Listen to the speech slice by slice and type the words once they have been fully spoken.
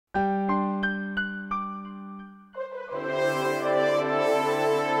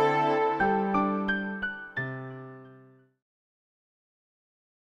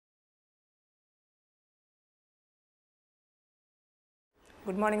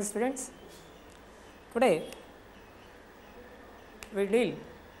Good morning, students. Today we deal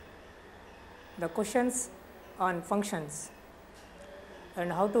the questions on functions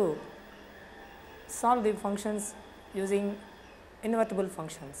and how to solve the functions using invertible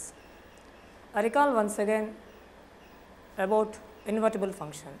functions. I recall once again about invertible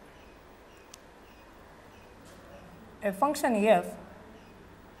function. A function f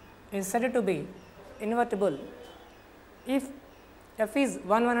is said to be invertible if f is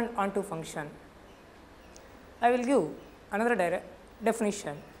 1 1 and onto function. I will give another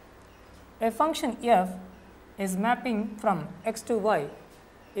definition. A function f is mapping from x to y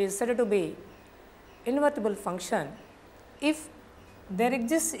is said to be invertible function if there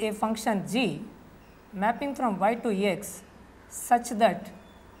exists a function g mapping from y to x such that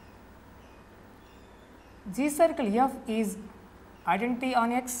g circle f is identity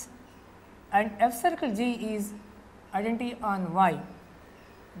on x and f circle g is identity on y,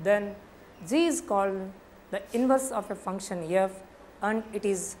 then g is called the inverse of a function f and it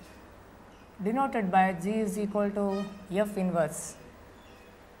is denoted by g is equal to f inverse.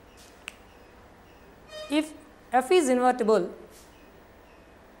 If f is invertible,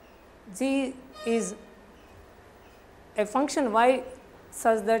 g is a function y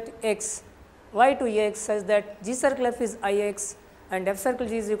such that x, y to x such that g circle f is I x and f circle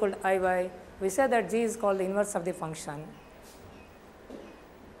g is equal to I y, we say that g is called the inverse of the function.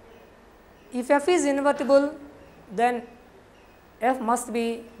 If f is invertible, then f must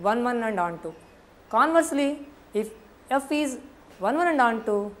be 1 1 and onto. Conversely, if f is 1 1 and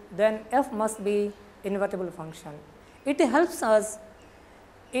onto, then f must be invertible function. It helps us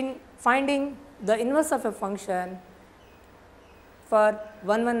in finding the inverse of a function for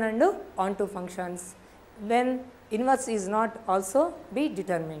 1 1 and onto functions when inverse is not also be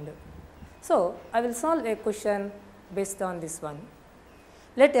determined. So, I will solve a question based on this one.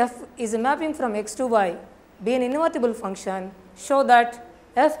 Let f is a mapping from x to y be an invertible function, show that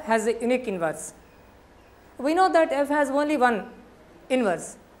f has a unique inverse. We know that f has only one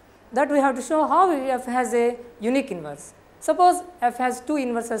inverse, that we have to show how f has a unique inverse. Suppose f has two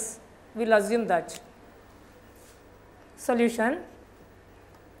inverses, we will assume that. Solution: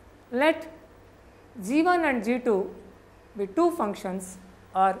 let g1 and g2 be two functions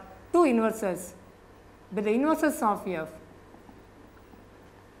or two inverses be the inverses of f.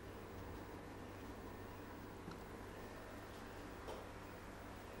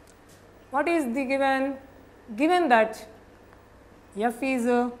 What is the given? Given that f is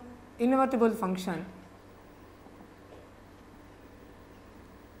a invertible function,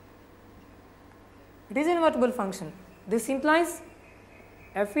 it is an invertible function. This implies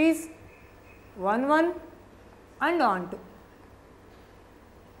f is 1 1 and onto.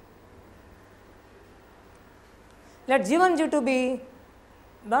 Let g1 g2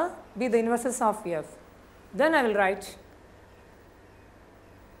 be the inverses of f. Then I will write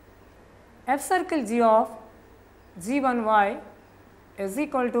f circle g of g1y is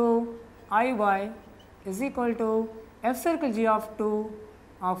equal to iy is equal to f circle g of 2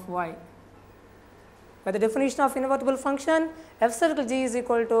 of y. By the definition of invertible function, f circle g is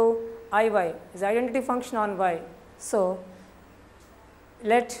equal to iy is identity function on y. So,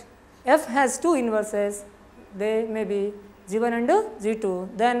 let f has two inverses, they may be g1 and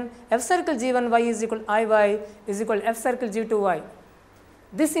g2, then f circle g1y is equal to iy is equal to f circle g2y.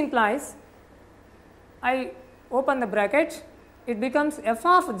 This implies, I open the bracket, it becomes f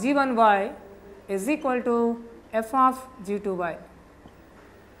of g1y is equal to f of g2y.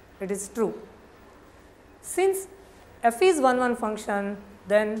 It is true. Since f is 1 1 function,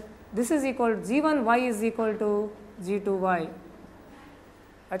 then this is equal to g1y is equal to g2y.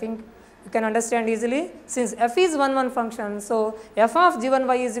 I think you can understand easily, since f is 1 1 function, so f of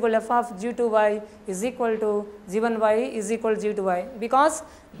g1y is equal to f of g2y is equal to g1y is equal to g2y, because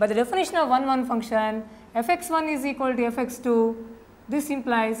by the definition of 1 1 function, fx1 is equal to fx2, this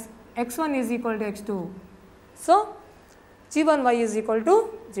implies x1 is equal to x2. So, g1y is equal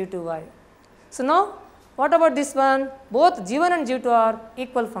to g2y. So, now what about this one? Both g1 and g2 are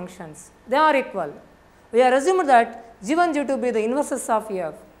equal functions, they are equal. We are assumed that g1 g2 be the inverses of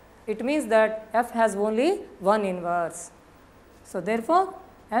f. It means that f has only one inverse. So, therefore,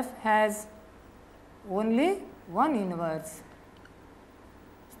 f has only one inverse.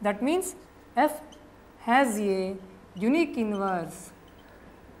 That means f has a unique inverse.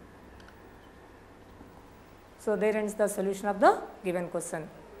 So, there ends the solution of the given question.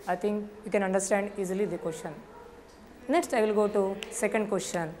 I think you can understand easily the question. Next, I will go to second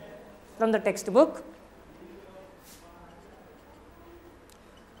question from the textbook.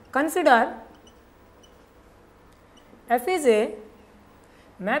 Consider f is a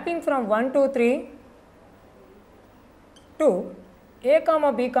mapping from 1 to 3 to A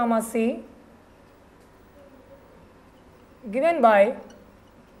comma B comma C given by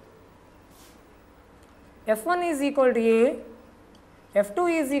F1 is equal to A,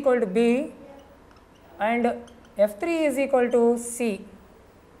 F2 is equal to B and F3 is equal to C.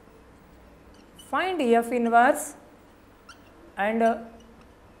 Find F inverse and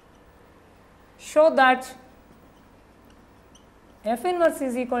show that F inverse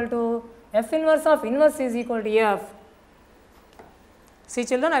is equal to F inverse of inverse is equal to F. See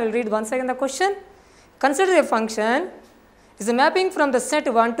children, I will read once again the question. Consider a function is a mapping from the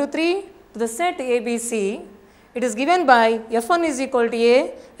set 1 to 3 to the set ABC. It is given by F1 is equal to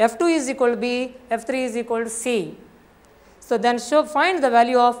A, F2 is equal to B, F3 is equal to C. So then find the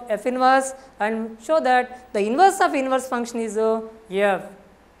value of F inverse and show that the inverse of inverse function is F.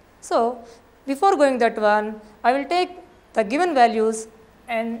 So before going that one, I will take the given values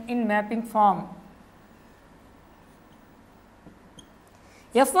and in mapping form.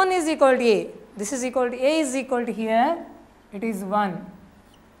 F1 is equal to A, this is equal to A is equal to here, it is 1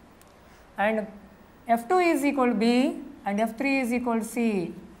 and F2 is equal to B and F3 is equal to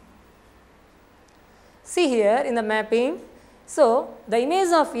C. See here in the mapping, so the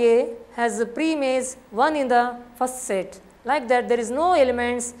image of A has a pre-image 1 in the first set, like that there is no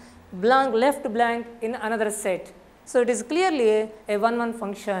elements blank left blank in another set. So it is clearly a 1 1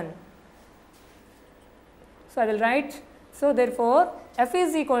 function. So I will write, so therefore F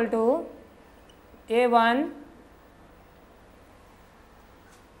is equal to A1,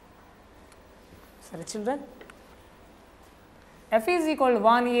 sorry children, F is equal to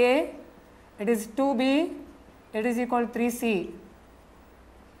 1A, it is 2B, it is equal to 3C.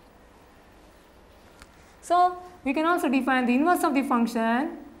 So we can also define the inverse of the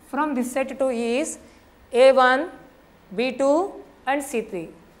function from this set 2 is A1, B2 and C3.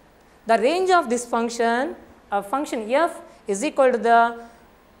 The range of this function F is equal to the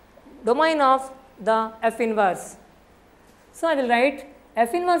domain of the F inverse. So I will write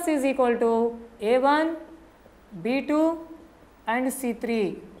F inverse is equal to A1, B2 and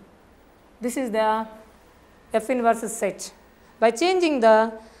C3. This is the F inverse set. By changing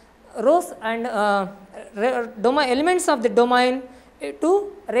the rows and elements of the domain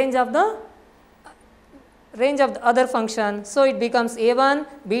to range of the other function. So it becomes A1,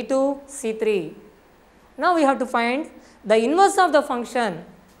 B2, C3. Now we have to find the inverse of the function.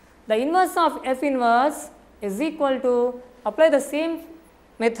 The inverse of F inverse is equal to, apply the same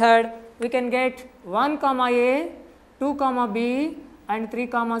method, we can get 1 comma A, 2 comma B and 3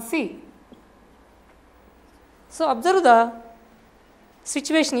 comma C. So observe the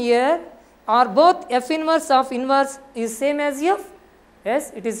situation here. Are both F inverse of inverse is same as F?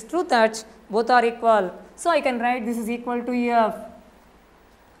 Yes, it is true that both are equal. So I can write this is equal to F.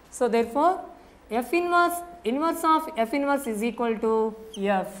 So therefore F inverse of F inverse is equal to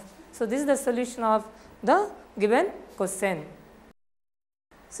F. So this is the solution of the given question.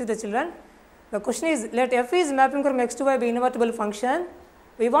 See the children, the question is, let F is mapping from X to Y be invertible function.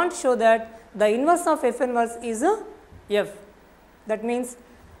 We want to show that the inverse of F inverse is F. That means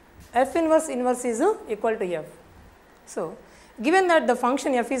F inverse is equal to F. So given that the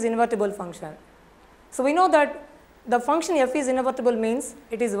function F is invertible function, so we know that the function F is invertible means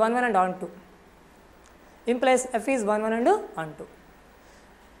it is 1 1 and onto, implies F is 1 1 and onto.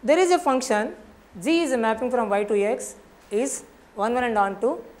 There is a function G is a mapping from Y to X is 1 1 and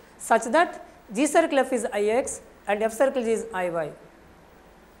onto such that G circle F is Ix and F circle G is Iy.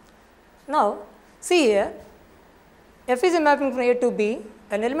 Now see here, F is a mapping from A to B,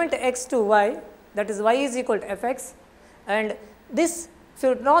 an element X to Y, that is Y is equal to Fx, and this, if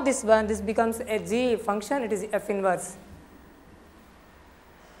you draw this one, this becomes a G function, it is F inverse.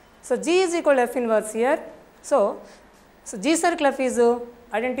 So G is equal to F inverse here. So G circle F is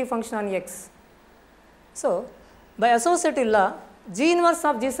identity function on X. So by associative law, G inverse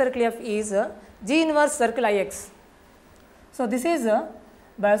of G circle F is G inverse circle Ix. So this is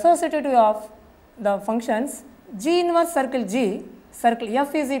by associative of the functions G inverse circle G, circle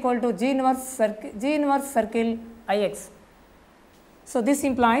F is equal to G inverse circle Ix. So this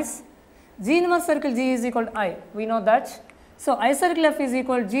implies G inverse circle G is equal to I. We know that. So I circle F is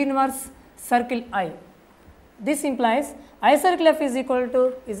equal to G inverse circle I. This implies I circle F is equal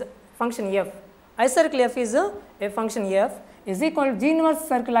to is function F. I circle F is a function F is equal to G inverse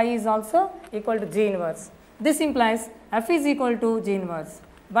circle I is also equal to G inverse. This implies F is equal to G inverse,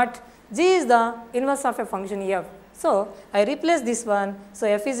 but G is the inverse of a function F. So I replace this one. So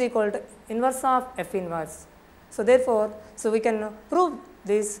F is equal to inverse of F inverse. So therefore, so we can prove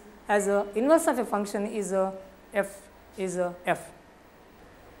this as a inverse of a function is F is F.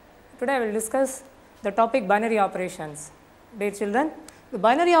 Today I will discuss the topic binary operations. Dear children, the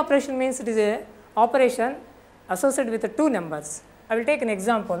binary operation means it is a operation associated with the two numbers. I will take an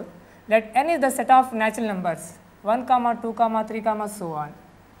example. Let n is the set of natural numbers 1, 2, 3, so on,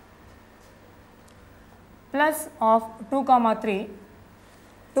 plus of 2, 3,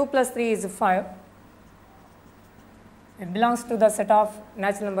 2 plus 3 is 5. It belongs to the set of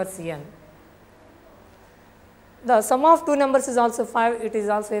natural numbers n. The sum of two numbers is also 5, it is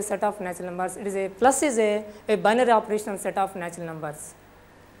also a set of natural numbers. It is a plus is a binary operational set of natural numbers.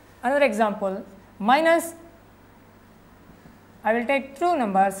 Another example, minus, I will take two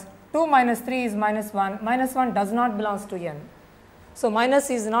numbers, 2 minus 3 is -1, -1 does not belongs to n. So,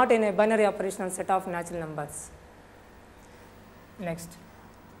 minus is not in a binary operational set of natural numbers. Next,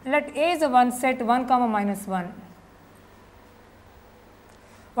 let A is a one set 1, -1.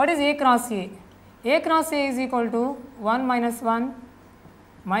 What is A cross A? A cross A is equal to 1 minus 1,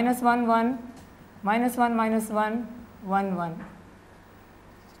 minus 1, 1, minus 1, minus 1, 1, 1.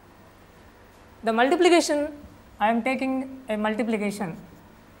 The multiplication, I am taking a multiplication.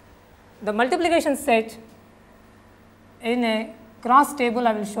 The multiplication set in a cross table,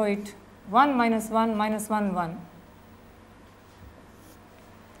 I will show it 1 minus 1 minus 1, 1.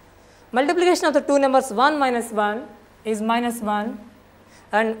 Multiplication of the two numbers 1 minus 1 is -1.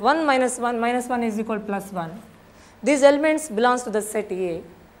 And 1 minus 1 is equal to plus 1. These elements belongs to the set A.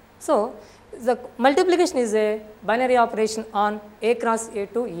 So, the multiplication is a binary operation on A cross A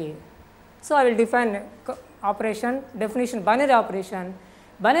to A. So, I will define operation, definition binary operation.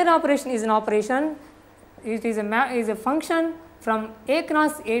 Binary operation is an operation, it is a function from A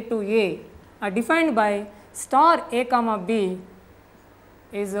cross A to A defined by star A comma B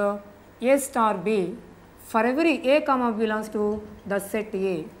is A star B. For every A comma belongs to the set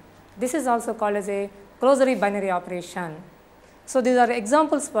A. This is also called as a closely binary operation. So, these are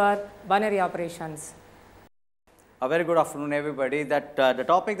examples for binary operations. A very good afternoon everybody. That the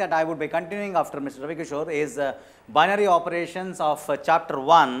topic that I would be continuing after Mr. Ravi Kishore is binary operations of chapter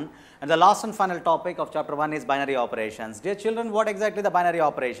 1, and the last and final topic of chapter 1 is binary operations. Dear children, what exactly the binary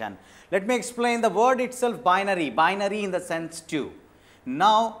operation? Let me explain the word itself, binary in the sense two.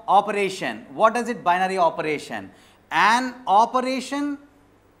 Now, operation, what does it binary operation? An operation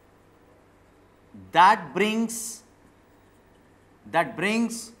that brings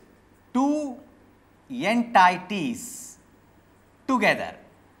two entities together.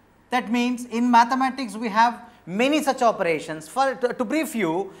 That means in mathematics we have many such operations. To brief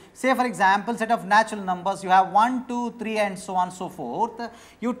you, say for example, set of natural numbers, you have 1, 2, 3 and so on so forth.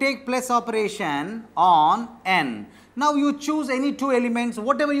 You take plus operation on n. Now, you choose any two elements,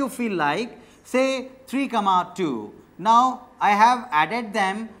 whatever you feel like, say 3, 2. Now, I have added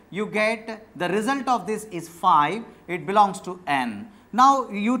them, you get the result of this is 5, it belongs to n. Now,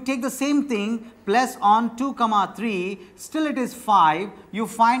 you take the same thing plus on 2, 3, still it is 5, you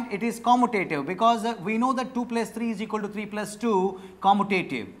find it is commutative because we know that 2 plus 3 is equal to 3 plus 2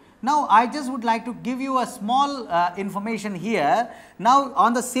 commutative. Now, I just would like to give you a small information here. Now,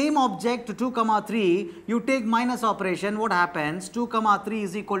 on the same object 2, 3, you take minus operation, what happens? 2, 3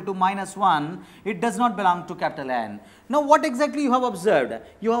 is equal to -1, it does not belong to capital N. Now, what exactly you have observed?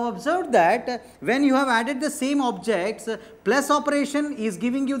 You have observed that when you have added the same objects, plus operation is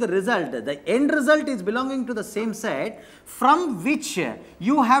giving you the result. The end result is belonging to the same set from which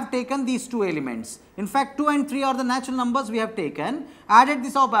you have taken these two elements. In fact, 2 and 3 are the natural numbers we have taken, added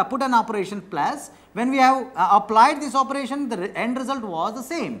this, put an operation plus. When we have applied this operation, the end result was the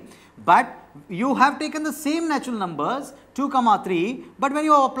same. But you have taken the same natural numbers 2, 3, but when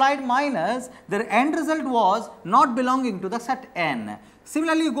you have applied minus, the end result was not belonging to the set n.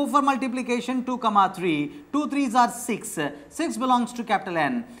 Similarly, you go for multiplication 2, 3, 2 3s are 6, 6 belongs to capital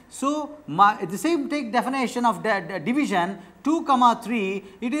N. So, the same take definition of division 2, 3,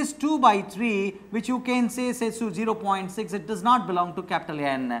 it is 2 by 3, which you can say 0.6, it does not belong to capital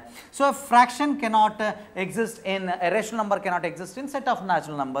N. So, a fraction cannot exist in, a rational number cannot exist in set of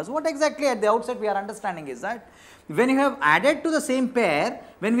natural numbers. What exactly at the outset we are understanding is that when you have added to the same pair,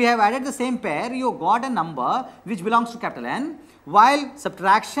 you got a number which belongs to capital N, while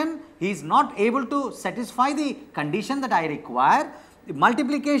subtraction is not able to satisfy the condition that I require.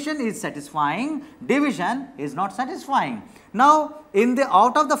 Multiplication is satisfying, division is not satisfying. Now, in the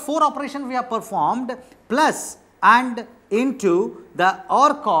out of the 4 operations we have performed, plus and into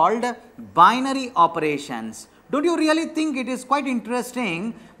are called binary operations. Don't you really think it is quite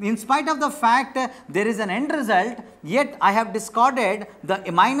interesting in spite of the fact there is an end result, yet I have discarded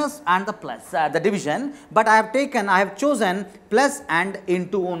the minus and the plus, the division, but I have chosen plus and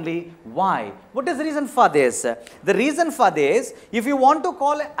into only y. What is the reason for this? The reason for this, if you want to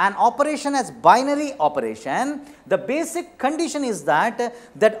call an operation as binary operation, the basic condition is that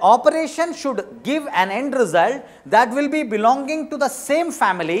that operation should give an end result that will be belonging to the same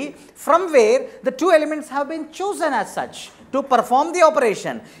family from where the two elements have been chosen as such to perform the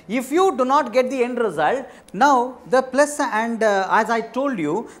operation. If you do not get the end result, now the plus and as I told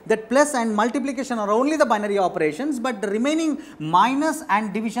you that plus and multiplication are only the binary operations, but the remaining minus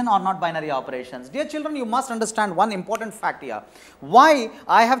and division are not binary operations. Dear children, you must understand one important fact here. Why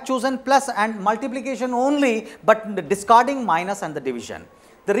I have chosen plus and multiplication only, but discarding minus and the division.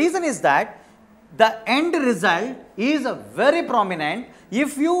 The reason is that the end result is very prominent.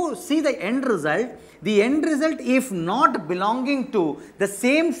 If you see the end result, if not belonging to the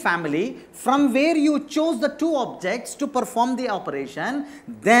same family from where you chose the two objects to perform the operation,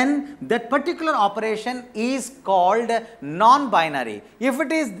 then that particular operation is called non-binary. If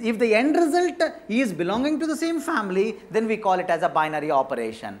the end result is belonging to the same family, then we call it as a binary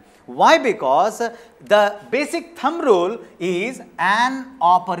operation. Why? Because the basic thumb rule is an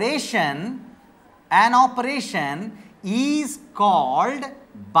operation is called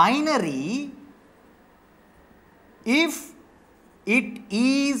binary if it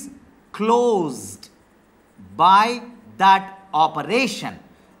is closed by that operation.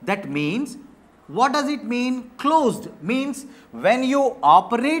 That means, what does it mean? Closed means when you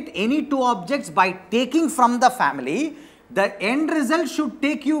operate any two objects by taking from the family, the end result should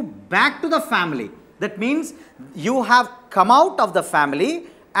take you back to the family. That means you have come out of the family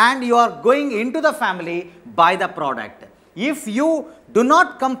and you are going into the family by the product. If you do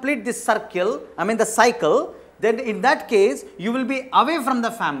not complete this circle, the cycle, then in that case you will be away from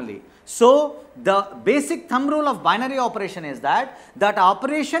the family. So the basic thumb rule of binary operation is that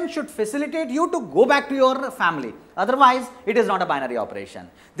operation should facilitate you to go back to your family. Otherwise, it is not a binary operation.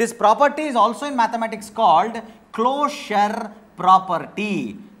 This property is also in mathematics called closure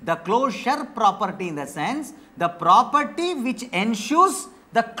property. The closure property, in the sense, the property which ensures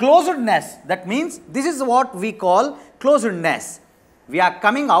the closedness. That means this is what we call closedness. We are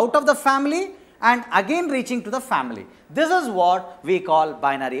coming out of the family and again reaching to the family. This is what we call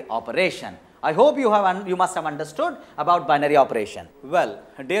binary operation. I hope you must have understood about binary operation. Well,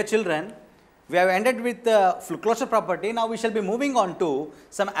 dear children, we have ended with the closure property. Now we shall be moving on to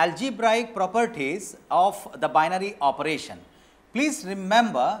some algebraic properties of the binary operation. Please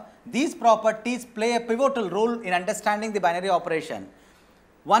remember, these properties play a pivotal role in understanding the binary operation.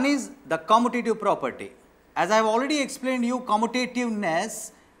 One is the commutative property. As I have already explained you,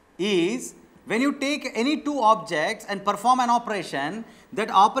 commutativeness is when you take any two objects and perform an operation,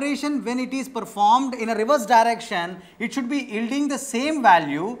 that operation, when it is performed in a reverse direction, it should be yielding the same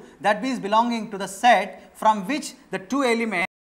value, that is belonging to the set from which the two elements